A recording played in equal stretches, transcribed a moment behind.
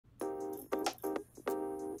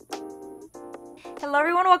Hello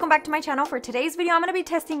everyone, welcome back to my channel. For today's video, I'm going to be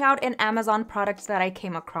testing out an Amazon product that I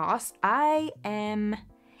came across. I am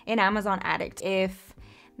an Amazon addict. If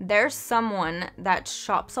there's someone that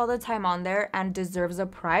shops all the time on there and deserves a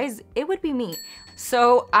prize, it would be me.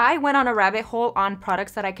 So I went on a rabbit hole on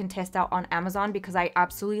products that I can test out on Amazon because I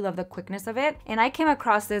absolutely love the quickness of it. And I came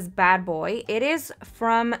across this bad boy. It is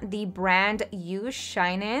from the brand You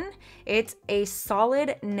Shinin'. It's a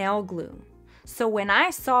solid nail glue. So when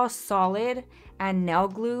I saw solid and nail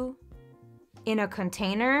glue in a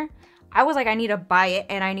container, I was like, I need to buy it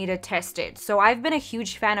and I need to test it. So I've been a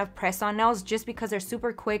huge fan of press-on nails just because they're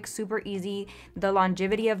super quick, super easy. The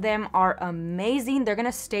longevity of them are amazing. They're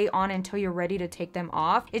gonna stay on until you're ready to take them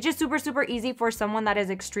off. It's just super, super easy for someone that is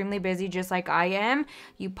extremely busy just like I am.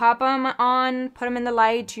 You pop them on, put them in the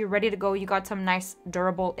light, you're ready to go. You got some nice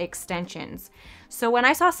durable extensions. So when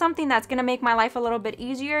I saw something that's gonna make my life a little bit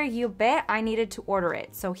easier, you bet I needed to order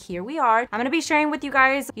it. So here we are. I'm gonna be sharing with you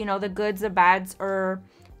guys, you know, the goods, the bads, or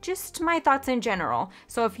just my thoughts in general.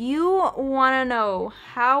 So if you wanna know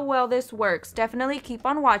how well this works, definitely keep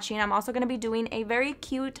on watching. I'm also gonna be doing a very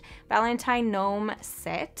cute Valentine gnome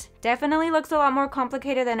set. Definitely looks a lot more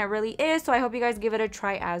complicated than it really is, so I hope you guys give it a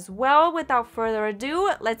try as well. Without further ado,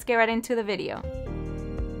 let's get right into the video.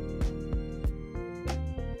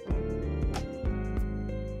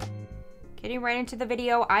 Getting right into the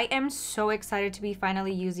video, I am so excited to be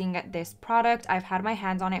finally using this product. I've had my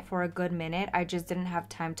hands on it for a good minute. I just didn't have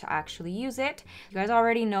time to actually use it. You guys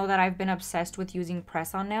already know that I've been obsessed with using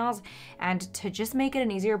press-on nails, and to just make it an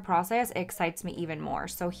easier process excites me even more.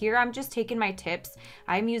 So here I'm just taking my tips.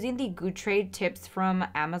 I'm using the Good Trade tips from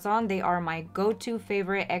Amazon. They are my go-to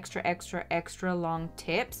favorite extra long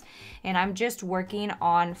tips, and I'm just working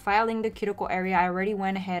on filing the cuticle area. I already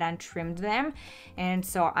went ahead and trimmed them, and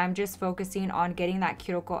so I'm just focusing on getting that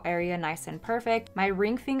cuticle area nice and perfect. My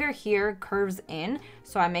ring finger here curves in,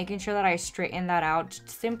 so I'm making sure that I straighten that out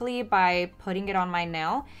simply by putting it on my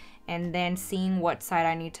nail and then seeing what side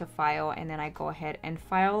I need to file, and then I go ahead and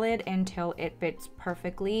file it until it fits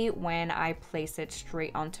perfectly when I place it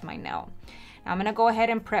straight onto my nail. Now I'm gonna go ahead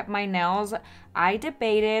and prep my nails. I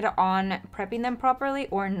debated on prepping them properly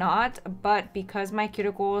or not, but because my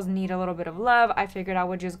cuticles need a little bit of love, I figured I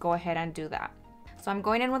would just go ahead and do that. So I'm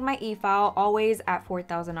going in with my Efile, always at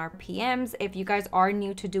 4,000 RPMs. If you guys are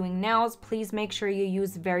new to doing nails, please make sure you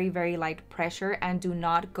use very, very light pressure and do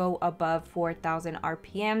not go above 4,000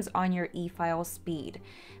 RPMs on your Efile speed,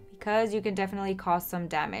 because you can definitely cause some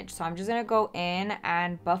damage. So I'm just gonna go in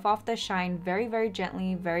and buff off the shine very, very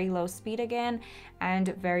gently, very low speed again, and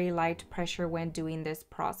very light pressure when doing this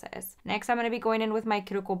process. Next, I'm gonna be going in with my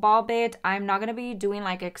Cuticle Ball Bit. I'm not gonna be doing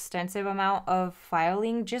like extensive amount of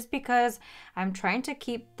filing just because I'm trying to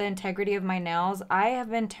keep the integrity of my nails. I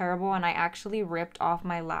have been terrible, and I actually ripped off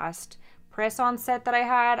my last press-on set that I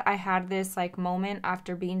had. I had this like moment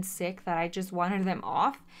after being sick that I just wanted them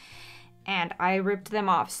off, and I ripped them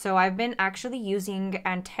off. So I've been actually using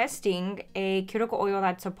and testing a cuticle oil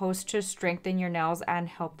that's supposed to strengthen your nails and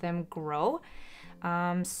help them grow.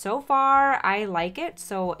 So far I like it,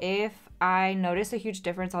 so if I notice a huge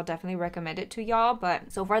difference, I'll definitely recommend it to y'all.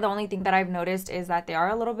 But so far the only thing that I've noticed is that they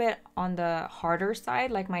are a little bit on the harder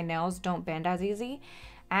side, like my nails don't bend as easy,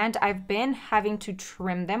 and I've been having to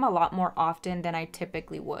trim them a lot more often than I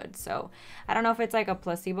typically would. So I don't know if it's like a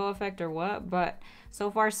placebo effect or what, but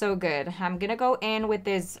so far so good. I'm gonna go in with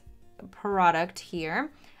this product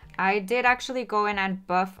here. I did actually go in and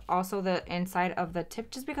buff also the inside of the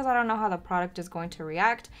tip just because I don't know how the product is going to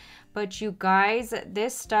react. But you guys,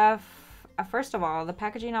 this stuff, first of all, the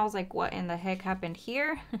packaging, I was like, what in the heck happened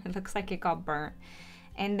here? It looks like it got burnt.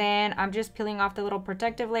 And then I'm just peeling off the little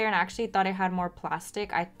protective layer, and I actually thought it had more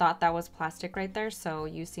plastic. I thought that was plastic right there, so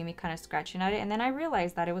you see me kind of scratching at it, and then I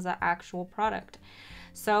realized that it was an actual product.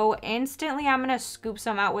 So instantly I'm gonna scoop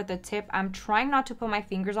some out with the tip. I'm trying not to put my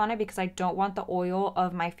fingers on it because I don't want the oil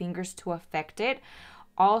of my fingers to affect it.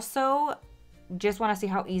 Also, just want to see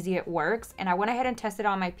how easy it works, and I went ahead and tested it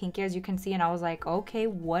on my pinky, as you can see, and I was like, okay,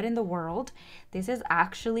 what in the world? This is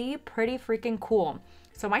actually pretty freaking cool.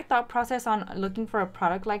 So my thought process on looking for a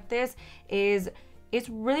product like this is it's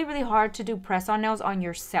really, really hard to do press-on nails on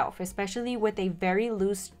yourself, especially with a very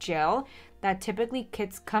loose gel that typically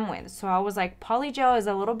kits come with. So I was like, polygel is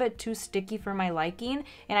a little bit too sticky for my liking,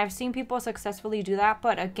 and I've seen people successfully do that,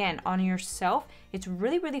 but again, on yourself, it's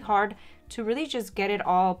really, really hard to really just get it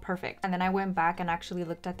all perfect. And then I went back and actually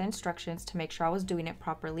looked at the instructions to make sure I was doing it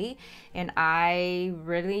properly, and I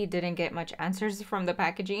really didn't get much answers from the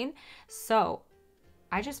packaging. So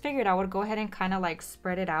I just figured I would go ahead and kind of like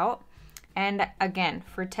spread it out And again,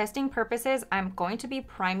 for testing purposes, I'm going to be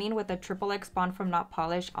priming with a XXX bond from Not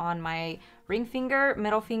Polish on my ring finger,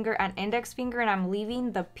 middle finger, and index finger, and I'm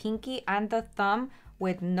leaving the pinky and the thumb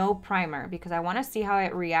with no primer because I want to see how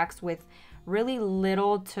it reacts with really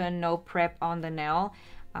little to no prep on the nail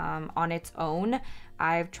on its own.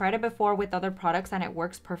 I've tried it before with other products and it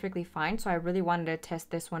works perfectly fine, so I really wanted to test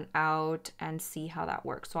this one out and see how that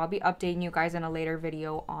works. So I'll be updating you guys in a later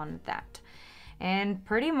video on that. And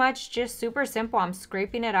pretty much just super simple. I'm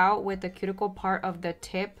scraping it out with the cuticle part of the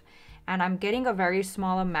tip, and I'm getting a very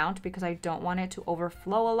small amount because I don't want it to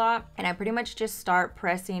overflow a lot. And I pretty much just start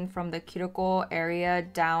pressing from the cuticle area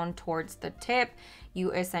down towards the tip.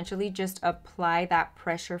 You essentially just apply that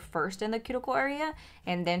pressure first in the cuticle area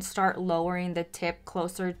and then start lowering the tip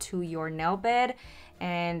closer to your nail bed,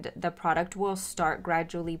 and the product will start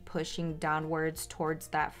gradually pushing downwards towards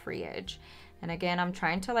that free edge. And again, I'm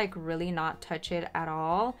trying to like really not touch it at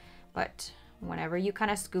all, but whenever you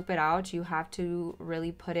kind of scoop it out, you have to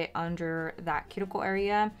really put it under that cuticle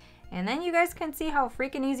area. And then you guys can see how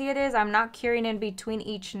freaking easy it is. I'm not curing in between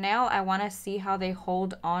each nail. I want to see how they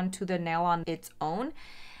hold on to the nail on its own.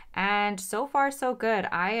 And so far, so good.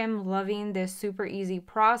 I am loving this super easy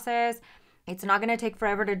process. It's not going to take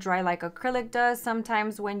forever to dry like acrylic does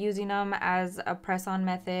sometimes when using them as a press-on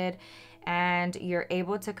method. And you're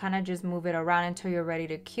able to kind of just move it around until you're ready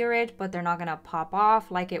to cure it, but they're not going to pop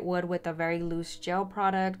off like it would with a very loose gel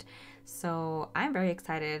product. So I'm very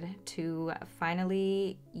excited to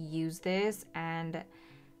finally use this and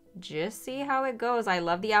just see how it goes. I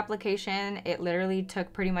love the application. It literally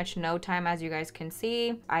took pretty much no time, as you guys can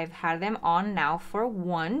see. I've had them on now for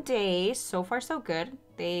 1 day. So far, so good.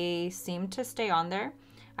 They seem to stay on there.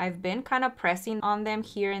 I've been kind of pressing on them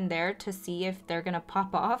here and there to see if they're gonna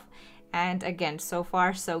pop off. And again, so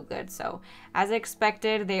far so good. So as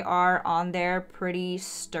expected, they are on there pretty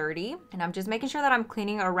sturdy. And I'm just making sure that I'm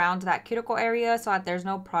cleaning around that cuticle area so that there's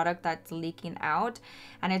no product that's leaking out.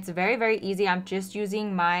 And it's very, very easy. I'm just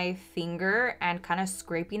using my finger and kind of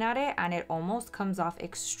scraping at it, and it almost comes off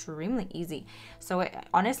extremely easy. So it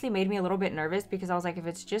honestly made me a little bit nervous because I was like, if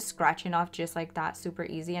it's just scratching off just like that, super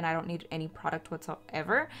easy, and I don't need any product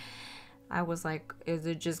whatsoever, I was like, is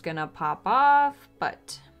it just gonna pop off?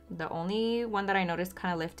 But the only one that I noticed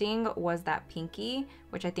kind of lifting was that pinky,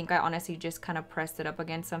 which I think I honestly just kind of pressed it up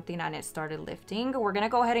against something and it started lifting. We're gonna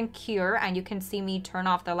go ahead and cure, and you can see me turn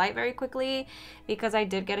off the light very quickly because I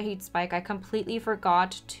did get a heat spike. I completely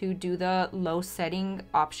forgot to do the low setting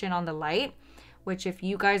option on the light, which if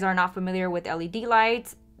you guys are not familiar with LED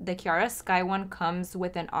lights, the Kiara Sky one comes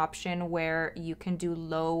with an option where you can do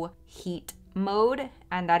low heat mode,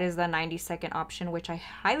 and that is the 90-second option, which I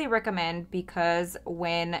highly recommend because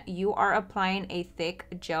when you are applying a thick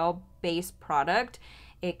gel based product,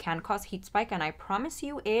 it can cause heat spike, and I promise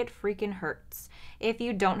you it freaking hurts. If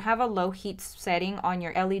you don't have a low heat setting on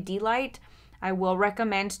your LED light, I will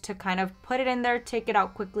recommend to kind of put it in there, take it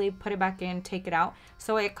out quickly, put it back in, take it out,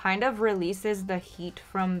 so it kind of releases the heat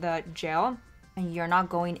from the gel and you're not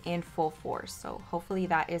going in full force. So hopefully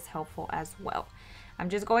that is helpful as well. I'm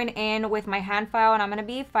just going in with my hand file, and I'm going to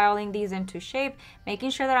be filing these into shape, making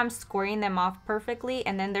sure that I'm scoring them off perfectly.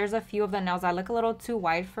 And then there's a few of the nails that look a little too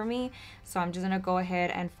wide for me, so I'm just going to go ahead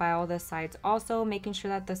and file the sides also, making sure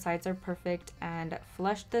that the sides are perfect, and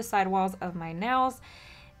flush the sidewalls of my nails.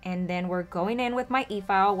 And then we're going in with my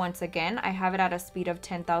Efile. Once again, I have it at a speed of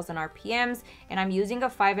 10,000 RPMs, and I'm using a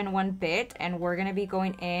 5-in-1 bit, and we're gonna be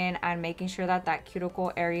going in and making sure that that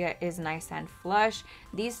cuticle area is nice and flush.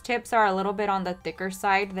 These tips are a little bit on the thicker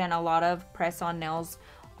side than a lot of press-on nails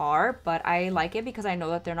are, but I like it because I know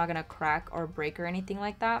that they're not gonna crack or break or anything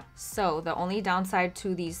like that. So the only downside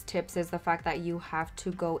to these tips is the fact that you have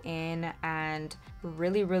to go in and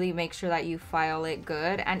really make sure that you file it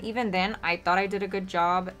good. And even then, I thought I did a good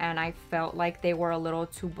job, and I felt like they were a little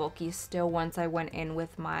too bulky still once I went in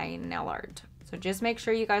with my nail art. So just make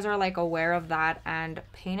sure you guys are like aware of that and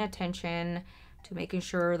paying attention to making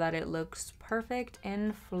sure that it looks perfect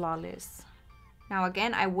and flawless. Now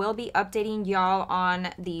again, I will be updating y'all on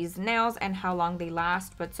these nails and how long they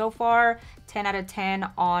last, but so far 10 out of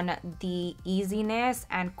 10 on the easiness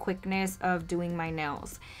and quickness of doing my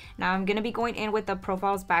nails. Now I'm gonna be going in with the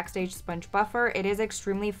Profiles Backstage Sponge Buffer. It is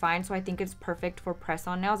extremely fine, so I think it's perfect for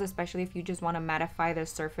press-on nails, especially if you just wanna mattify the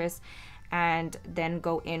surface and then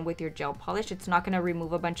go in with your gel polish. It's not gonna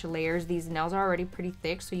remove a bunch of layers. These nails are already pretty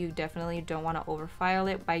thick, so you definitely don't wanna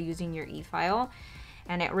overfile it by using your Efile.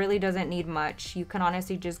 And it really doesn't need much. You can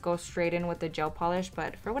honestly just go straight in with the gel polish,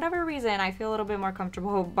 but for whatever reason, I feel a little bit more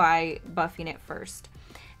comfortable by buffing it first.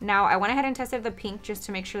 Now, I went ahead and tested the pink just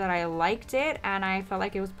to make sure that I liked it, and I felt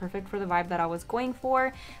like it was perfect for the vibe that I was going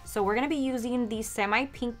for. So we're going to be using the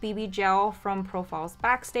semi-pink BB gel from Profiles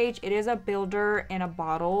Backstage. It is a builder in a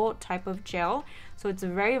bottle type of gel, so it's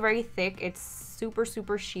very, very thick. It's super,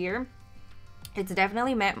 super sheer. It's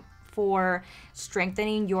definitely meant for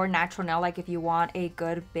strengthening your natural nail, like if you want a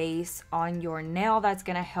good base on your nail that's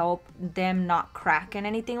gonna help them not crack and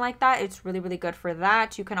anything like that. It's really, really good for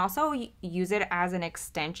that. You can also use it as an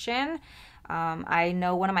extension. I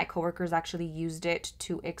know one of my coworkers actually used it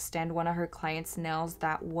to extend one of her clients' nails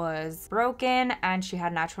that was broken, and she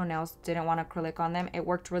had natural nails, didn't want acrylic on them. It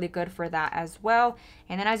worked really good for that as well.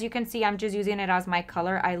 And then as you can see, I'm just using it as my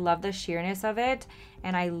color. I love the sheerness of it,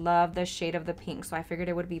 and I love the shade of the pink, so I figured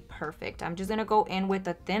it would be perfect. I'm just gonna go in with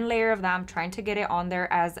a thin layer of that. I'm trying to get it on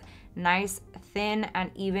there as nice, thin,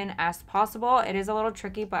 and even as possible. It is a little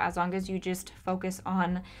tricky, but as long as you just focus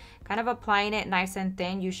on kind of applying it nice and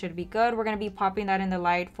thin, you should be good. We're gonna be popping that in the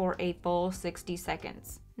light for a full 60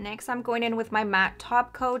 seconds. Next, I'm going in with my matte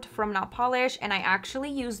top coat from Not Polish, and I actually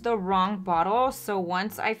used the wrong bottle. So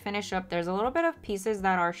once I finish up, there's a little bit of pieces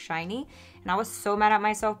that are shiny, and I was so mad at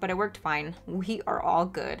myself, but it worked fine. We are all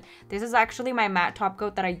good. This is actually my matte top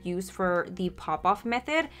coat that I use for the pop-off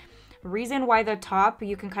method. Reason why the top,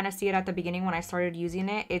 you can kind of see it at the beginning when I started using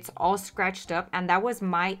it, it's all scratched up, and that was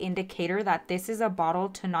my indicator that this is a bottle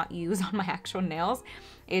to not use on my actual nails.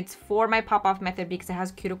 It's for my pop-off method because it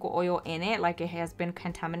has cuticle oil in it, like it has been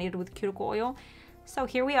contaminated with cuticle oil. So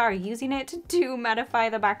here we are using it to mattify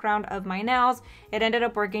the background of my nails. It ended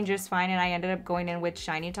up working just fine, and I ended up going in with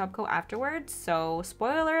shiny top coat afterwards. So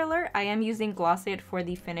spoiler alert, I am using Gloss It for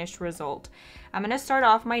the finished result. I'm going to start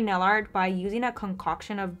off my nail art by using a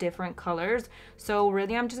concoction of different colors. So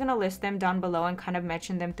really I'm just going to list them down below and kind of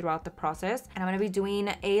mention them throughout the process. And I'm going to be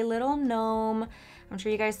doing a little gnome. I'm sure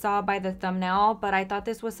you guys saw by the thumbnail, but I thought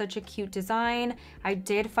this was such a cute design. I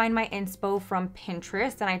did find my inspo from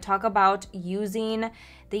Pinterest, and I talk about using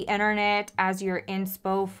the internet as your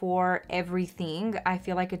inspo for everything. I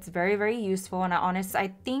feel like it's very, very useful, and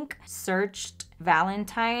I think searched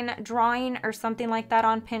Valentine drawing or something like that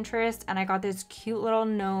on Pinterest, and I got this cute little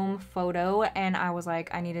gnome photo, and I was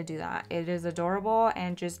like, I need to do that. It is adorable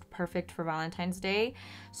and just perfect for Valentine's Day.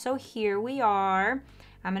 So here we are.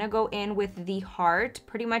 I'm gonna go in with the heart,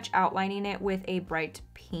 pretty much outlining it with a bright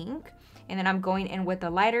pink. And then I'm going in with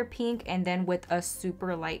a lighter pink and then with a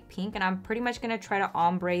super light pink. And I'm pretty much gonna try to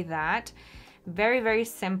ombre that. Very, very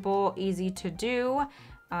simple, easy to do.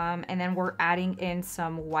 And then we're adding in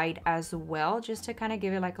some white as well, just to kind of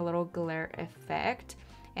give it like a little glare effect.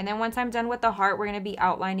 And then once I'm done with the heart, we're gonna be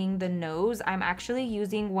outlining the nose. I'm actually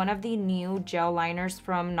using one of the new gel liners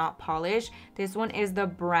from Not Polish. This one is the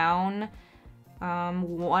brown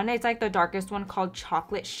one. It's like the darkest one, called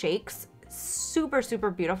Chocolate Shakes. Super, super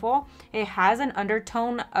beautiful. It has an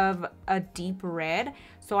undertone of a deep red,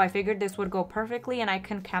 so I figured this would go perfectly, and I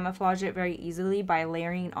can camouflage it very easily by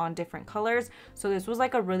layering on different colors. So this was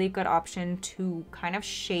like a really good option to kind of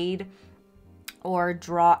shade or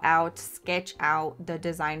draw out, sketch out the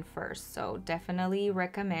design first. So definitely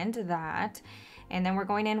recommend that. And then we're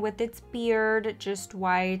going in with its beard, just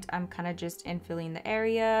white. I'm kind of just infilling the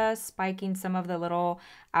area, spiking some of the little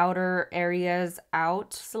outer areas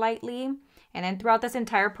out slightly. And then throughout this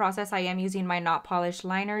entire process, I am using my Not Polish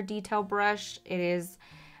liner detail brush. It is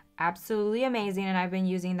absolutely amazing, and I've been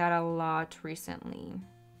using that a lot recently.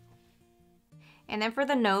 And then for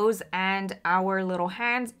the nose and our little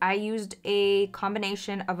hands, I used a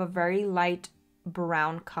combination of a very light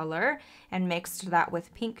brown color and mixed that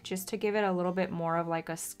with pink just to give it a little bit more of like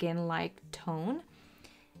a skin-like tone.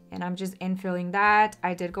 And I'm just infilling that.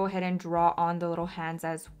 I did go ahead and draw on the little hands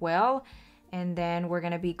as well. And then we're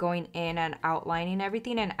going to be going in and outlining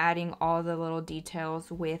everything and adding all the little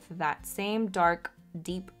details with that same dark,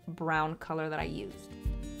 deep brown color that I used.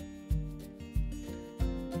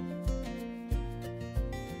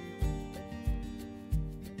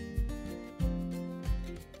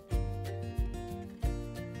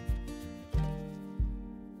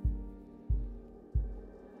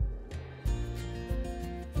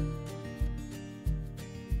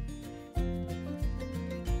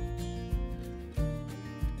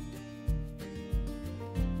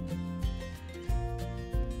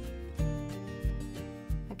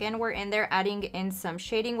 Again, we're in there adding in some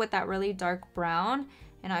shading with that really dark brown,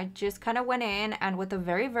 and I just kind of went in and with a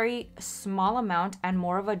very, very small amount and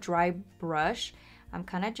more of a dry brush, I'm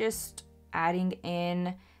kind of just adding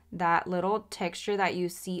in that little texture that you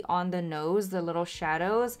see on the nose, the little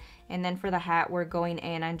shadows. And then for the hat, we're going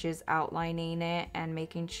in and just outlining it and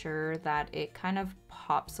making sure that it kind of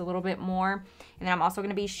pops a little bit more. And then I'm also going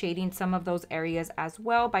to be shading some of those areas as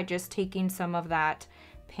well by just taking some of that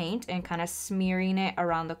paint and kind of smearing it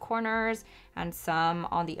around the corners and some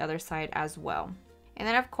on the other side as well. And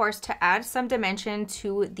then of course, to add some dimension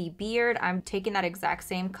to the beard, I'm taking that exact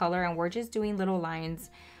same color and we're just doing little lines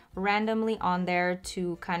randomly on there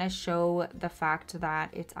to kind of show the fact that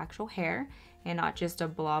it's actual hair and not just a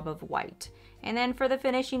blob of white. And then for the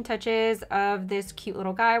finishing touches of this cute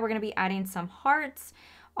little guy, we're going to be adding some hearts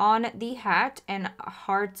on the hat and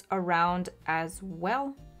hearts around as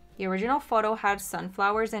well. The original photo had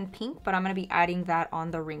sunflowers and pink, but I'm going to be adding that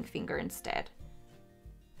on the ring finger instead.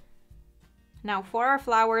 Now for our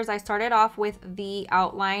flowers, I started off with the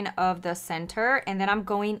outline of the center, and then I'm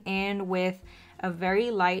going in with a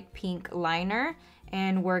very light pink liner,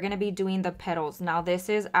 and we're gonna be doing the petals. Now this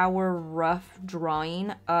is our rough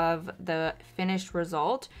drawing of the finished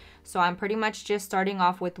result. So I'm pretty much just starting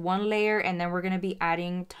off with one layer, and then we're gonna be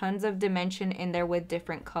adding tons of dimension in there with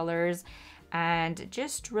different colors and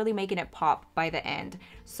just really making it pop by the end.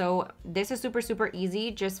 So this is super, super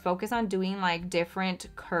easy. Just focus on doing like different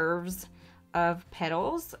curves of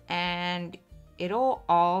petals and it'll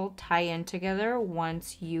all tie in together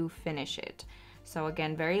once you finish it. So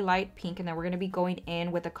again, very light pink, and then we're going to be going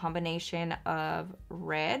in with a combination of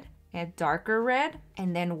red, a darker red,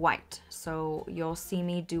 and then white. So you'll see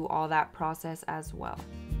me do all that process as well.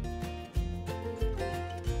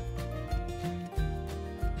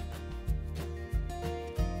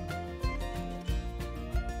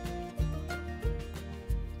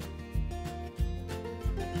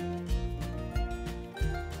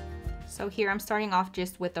 So here I'm starting off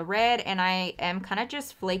just with the red, and I am kind of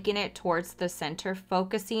just flaking it towards the center,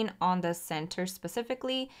 focusing on the center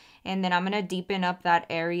specifically. And then I'm going to deepen up that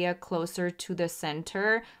area closer to the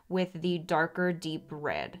center with the darker deep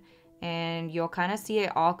red. And you'll kind of see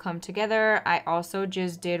it all come together. I also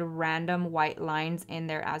just did random white lines in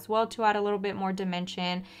there as well to add a little bit more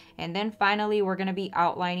dimension. And then finally, we're going to be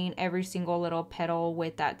outlining every single little petal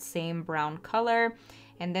with that same brown color.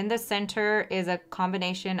 And then the center is a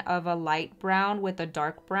combination of a light brown with a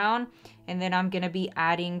dark brown. And then I'm going to be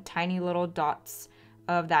adding tiny little dots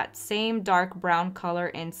of that same dark brown color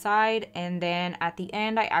inside. And then at the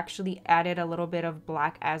end, I actually added a little bit of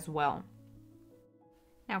black as well.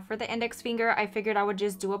 Now for the index finger, I figured I would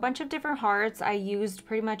just do a bunch of different hearts. I used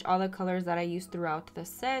pretty much all the colors that I used throughout the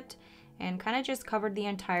set and kind of just covered the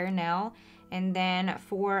entire nail. And then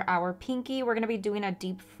for our pinky, we're going to be doing a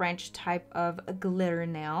deep French type of glitter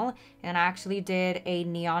nail. And I actually did a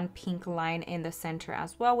neon pink line in the center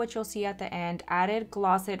as well, which you'll see at the end. Added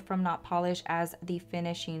Gloss It from Not Polish as the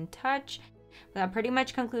finishing touch. That pretty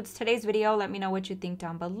much concludes today's video. Let me know what you think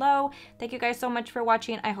down below. Thank you guys so much for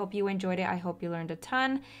watching. I hope you enjoyed it. I hope you learned a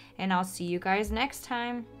ton. And I'll see you guys next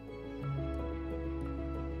time.